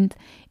mind,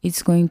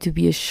 it's going to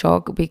be a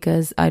shock,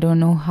 because I don't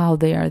know how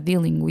they are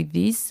dealing with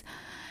this.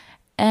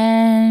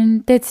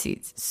 And that's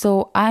it.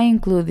 So I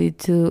included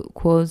 2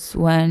 quotes.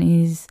 One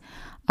is,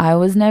 I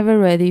was never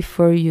ready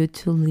for you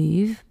to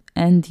leave.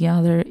 And the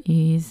other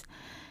is,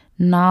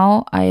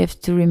 now I have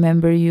to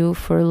remember you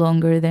for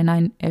longer than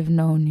I have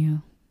known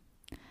you.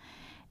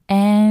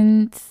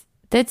 And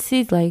that's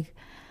it. Like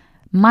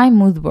my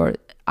mood board.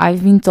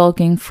 I've been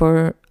talking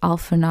for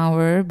half an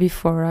hour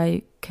before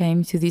I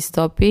came to this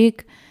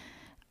topic.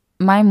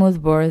 My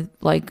mood board,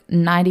 like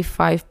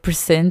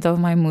 95% of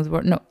my mood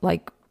board,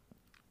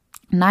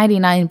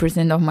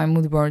 99% of my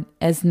mood board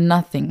has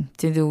nothing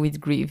to do with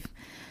grief.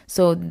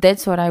 So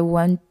that's what I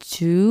want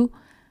to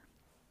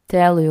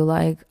tell you.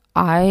 Like,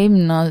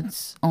 I'm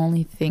not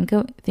only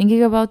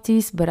thinking about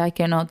this, but I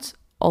cannot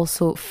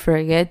also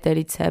forget that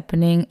it's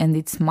happening, and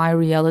it's my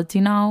reality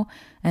now,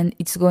 and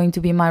it's going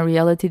to be my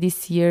reality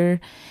this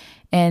year.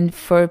 And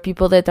for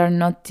people that are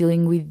not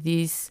dealing with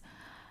this,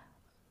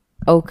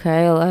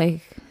 okay,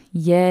 like,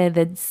 yeah,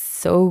 that's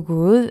so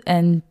good,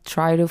 and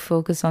try to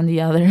focus on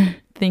the other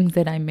things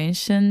that I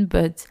mentioned.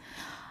 But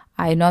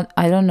I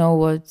don't know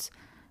what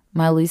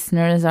my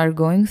listeners are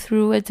going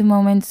through at the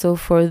moment. So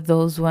for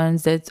those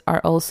ones that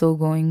are also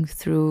going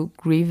through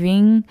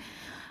grieving,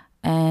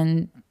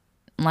 and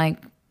like,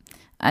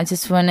 I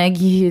just want to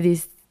give you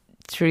this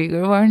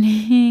trigger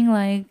warning.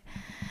 Like,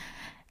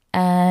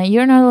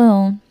 you're not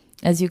alone.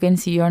 As you can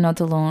see, you're not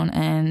alone,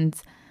 and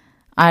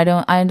I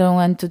don't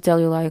want to tell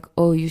you like,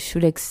 oh, you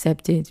should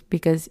accept it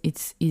because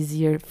it's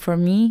easier. For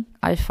me,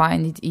 I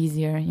find it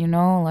easier,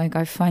 like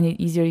I find it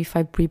easier if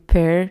I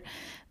prepare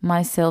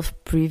myself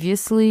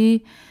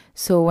previously.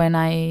 So when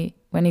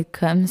it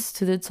comes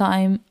to the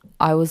time,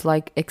 I was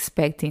like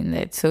expecting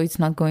that. So it's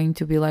not going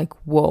to be like,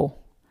 whoa,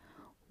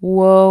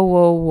 whoa,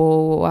 whoa,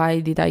 whoa, why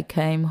did I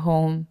came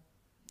home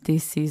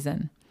this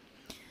season?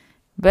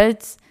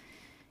 But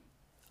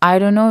I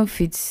don't know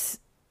if it's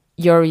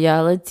your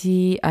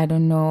reality. I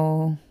don't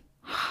know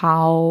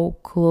how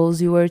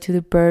close you were to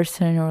the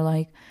person, or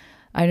like,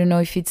 I don't know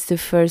if it's the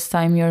first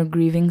time you're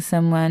grieving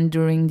someone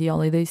during the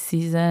holiday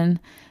season,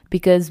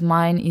 because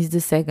mine is the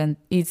second.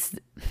 It's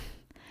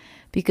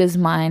because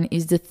mine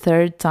is the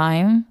third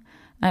time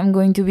I'm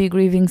going to be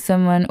grieving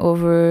someone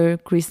over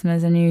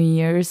Christmas and New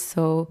Year's.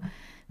 So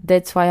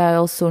that's why I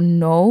also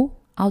know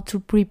how to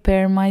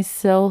prepare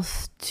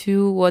myself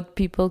to what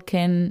people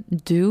can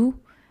do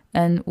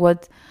and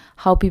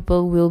how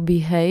people will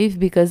behave,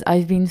 because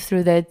I've been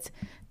through that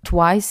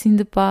twice in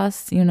the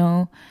past.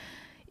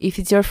 If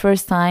it's your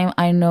first time,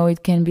 I know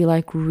it can be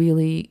like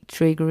really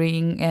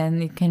triggering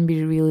and it can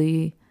be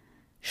really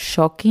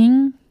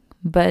shocking,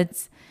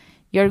 but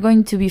you're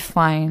going to be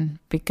fine,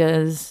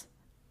 because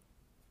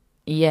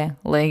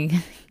like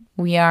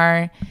we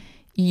are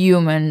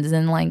humans,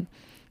 and like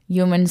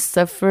humans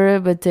suffer,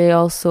 but they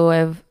also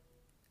have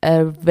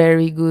a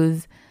very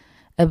good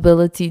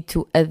ability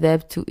to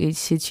adapt to each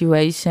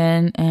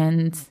situation,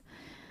 and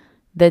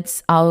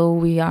that's how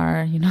we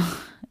are.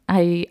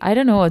 I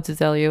don't know what to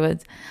tell you,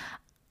 but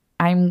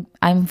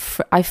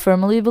I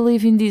firmly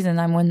believe in this, and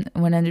I'm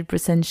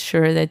 100%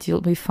 sure that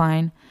you'll be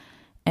fine,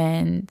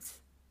 and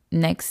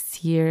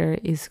next year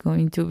is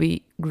going to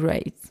be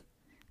great.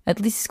 At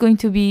least it's going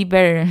to be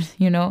better.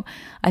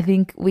 I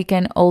think we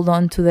can hold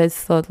on to that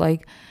thought,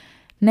 like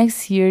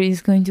next year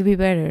is going to be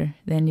better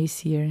than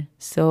this year.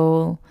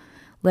 So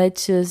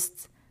let's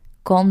just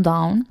calm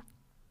down,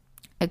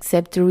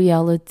 accept the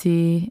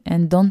reality,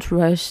 and don't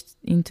rush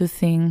into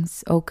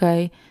things.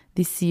 Okay,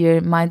 this year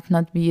might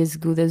not be as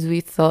good as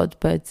we thought,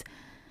 but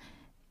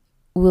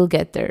we'll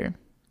get there.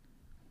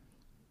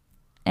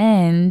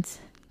 And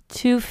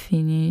to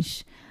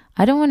finish,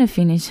 I don't want to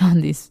finish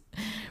on this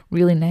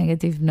really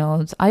negative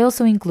note. I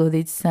also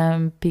included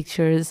some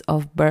pictures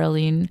of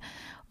Berlin,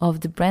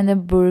 of the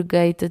Brandenburg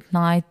Gate at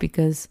night,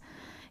 because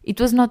it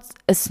was not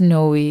a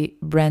snowy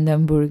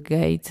Brandenburg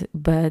Gate,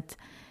 but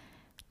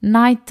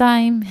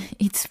nighttime,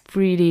 it's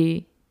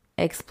pretty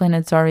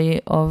explanatory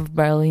of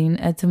Berlin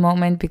at the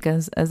moment,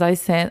 because as I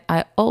said,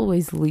 I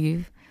always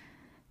leave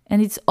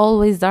and it's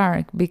always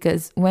dark,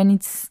 because when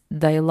it's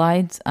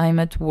daylight, I'm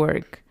at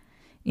work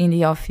in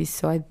the office,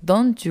 so I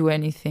don't do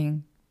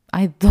anything.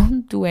 I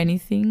don't do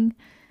anything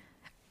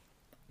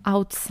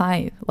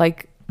outside,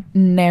 like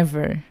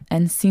never.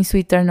 And since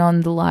we turn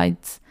on the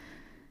lights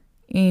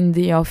in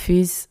the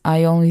office,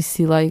 I only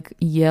see like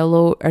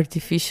yellow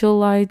artificial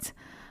lights.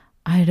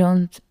 I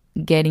don't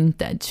get in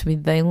touch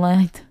with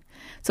daylight.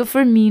 So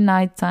for me,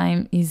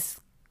 nighttime is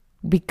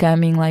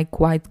becoming like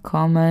quite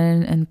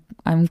common, and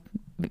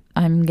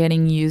I'm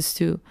getting used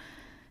to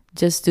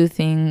just do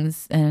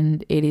things,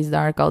 and it is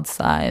dark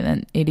outside,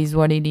 and it is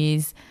what it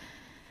is.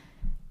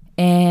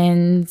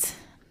 And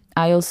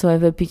I also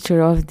have a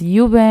picture of the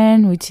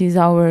U-Bahn, which is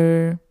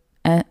our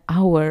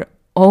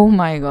oh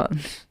my god,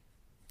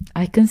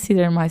 I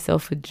consider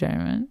myself a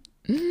German.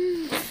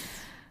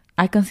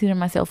 I consider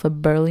myself a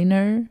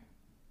Berliner.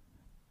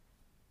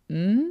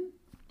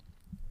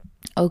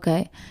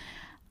 Okay,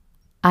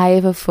 I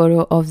have a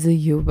photo of the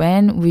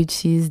U-Bahn,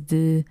 which is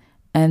the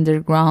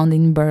underground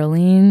in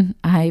Berlin.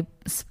 I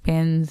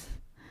spend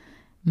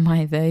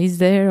my days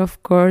there,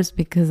 of course,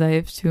 because I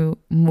have to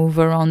move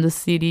around the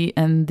city,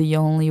 and the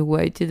only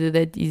way to do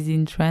that is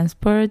in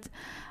transport.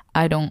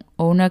 I don't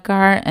own a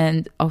car,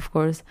 and of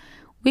course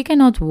we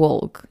cannot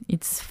walk.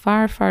 It's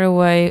far, far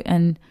away,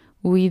 and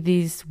with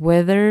this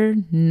weather,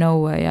 no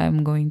way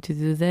I'm going to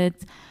do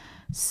that.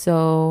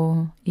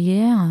 So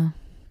yeah,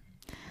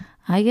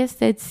 I guess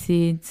that's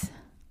it.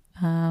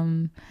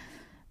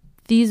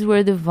 These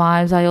were the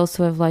vibes. I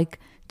also have like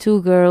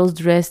two girls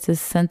dressed as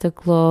Santa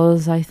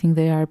Claus. I think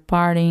they are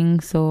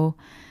partying, so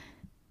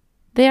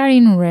they are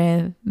in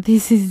red.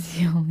 This is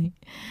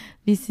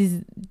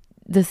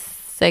the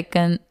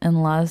second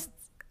and last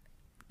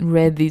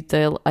red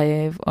detail I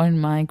have on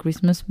my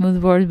Christmas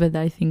mood board, but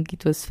I think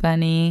it was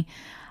funny.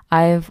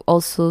 I've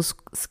also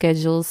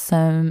scheduled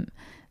some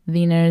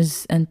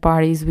dinners and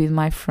parties with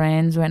my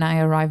friends when I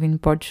arrive in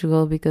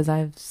Portugal, because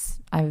I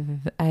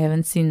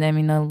haven't seen them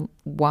in a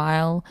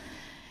while,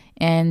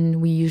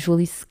 and we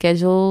usually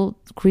schedule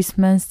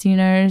Christmas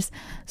dinners,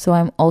 so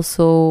I'm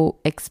also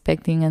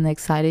expecting and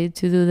excited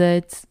to do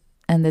that,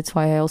 and that's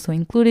why I also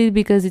include it,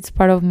 because it's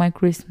part of my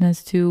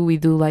Christmas too. We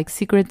do like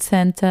Secret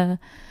Santa,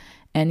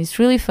 and it's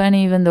really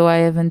funny, even though I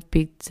haven't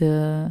picked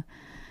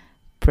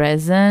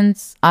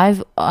presents. I'm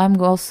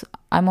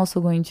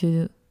also going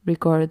to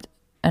record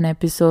an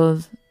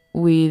episode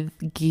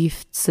with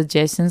gift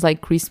suggestions,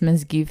 like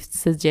Christmas gift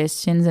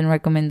suggestions and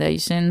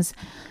recommendations.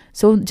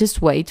 So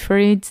just wait for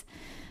it.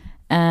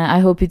 I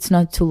hope it's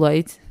not too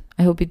late.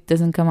 I hope it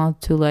doesn't come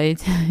out too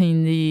late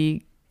in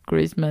the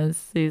Christmas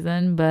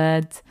season.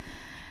 But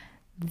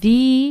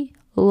the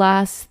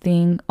last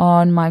thing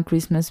on my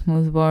Christmas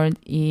mood board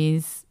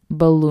is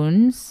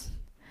balloons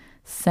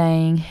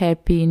saying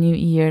Happy New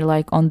Year,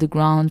 like on the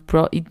ground.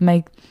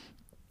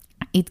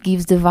 It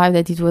gives the vibe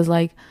that it was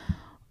like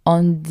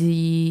on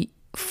the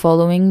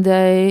following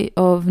day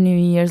of New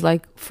Year's,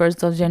 like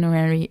 1st of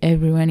January,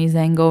 everyone is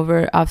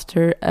hangover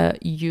after a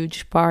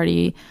huge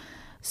party.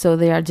 So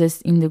they are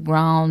just in the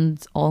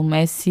ground, all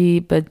messy,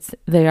 but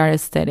they are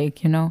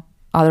aesthetic,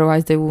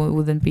 Otherwise they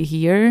wouldn't be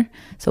here.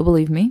 So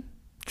believe me,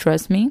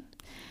 trust me.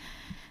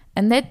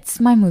 And that's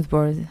my mood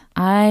board.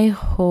 I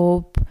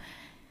hope...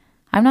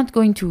 I'm not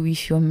going to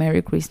wish you a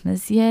Merry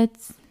Christmas yet,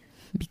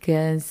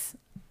 because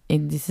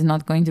this is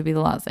not going to be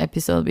the last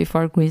episode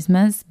before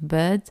Christmas,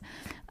 but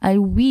I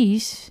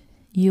wish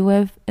you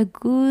have a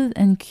good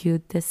and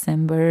cute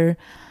December.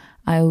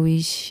 I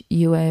wish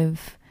you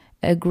have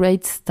a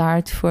great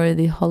start for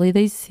the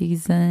holiday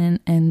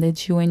season, and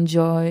that you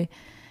enjoy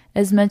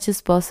as much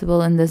as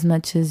possible and as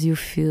much as you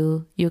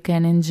feel you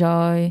can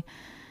enjoy.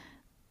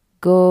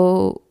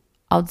 Go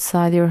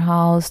outside your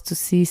house to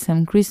see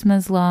some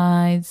Christmas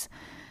lights.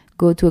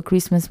 Go to a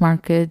Christmas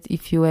market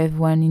if you have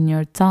one in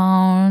your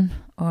town,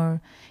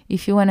 or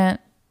if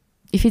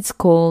it's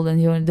cold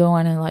and you don't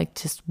want to like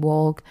just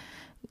walk,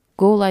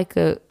 go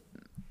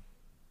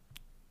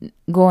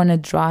on a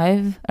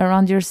drive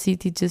around your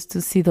city just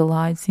to see the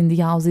lights in the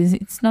houses.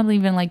 It's not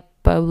even like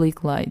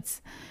public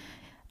lights.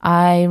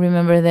 I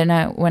remember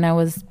that when I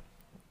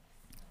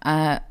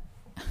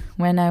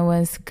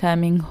was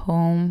coming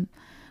home,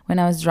 when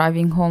I was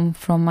driving home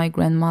from my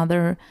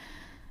grandmother,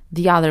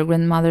 the other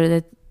grandmother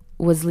that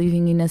was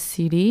living in a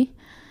city,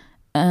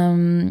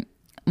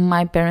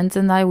 my parents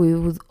and I, we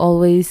would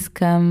always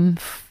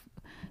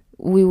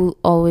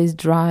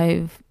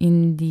drive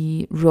in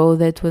the road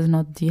that was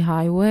not the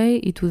highway.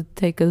 It would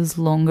take us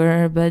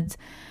longer, but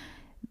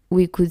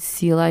we could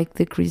see like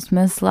the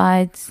Christmas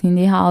lights in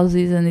the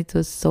houses, and it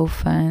was so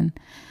fun.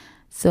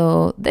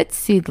 So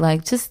that's it,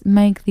 like just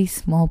make these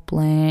small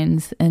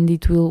plans and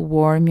it will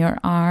warm your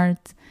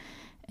heart.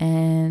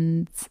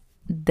 And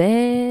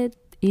that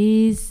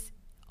is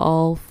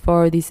all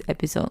for this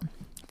episode.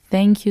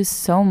 Thank you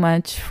so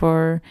much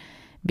for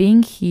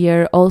being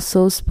here.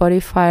 Also,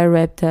 Spotify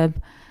Wrapped Up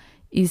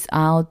is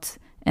out,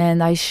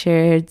 and I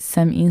shared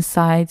some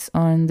insights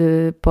on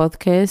the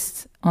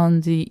podcast,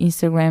 on the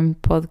Instagram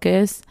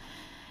podcast.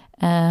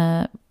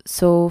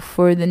 So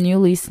for the new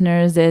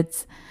listeners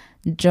that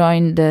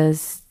joined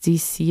us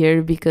this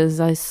year, because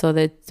I saw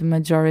that the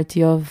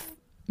majority of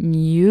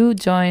you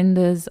joined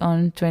us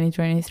on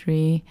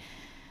 2023.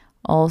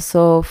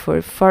 Also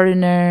for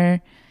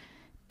foreigner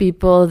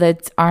people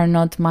that are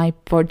not my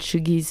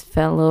Portuguese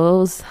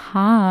fellows,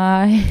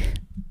 hi.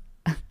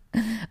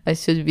 I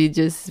should be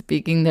just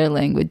speaking their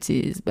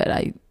languages, but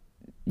I'm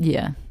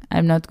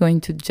not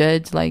going to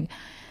judge, like,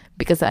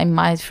 because I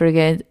might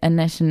forget a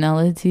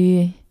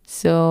nationality.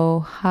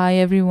 So hi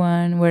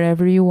everyone,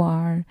 wherever you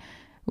are,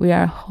 we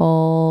are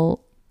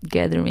all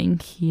gathering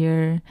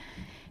here,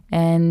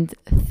 and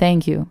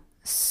thank you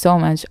so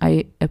much.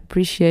 I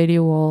appreciate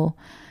you all,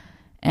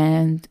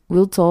 and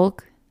we'll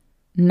talk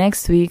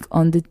next week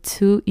on the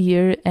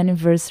 2-year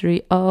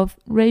anniversary of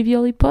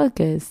Ravioli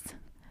Podcast.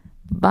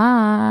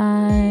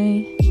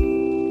 Bye.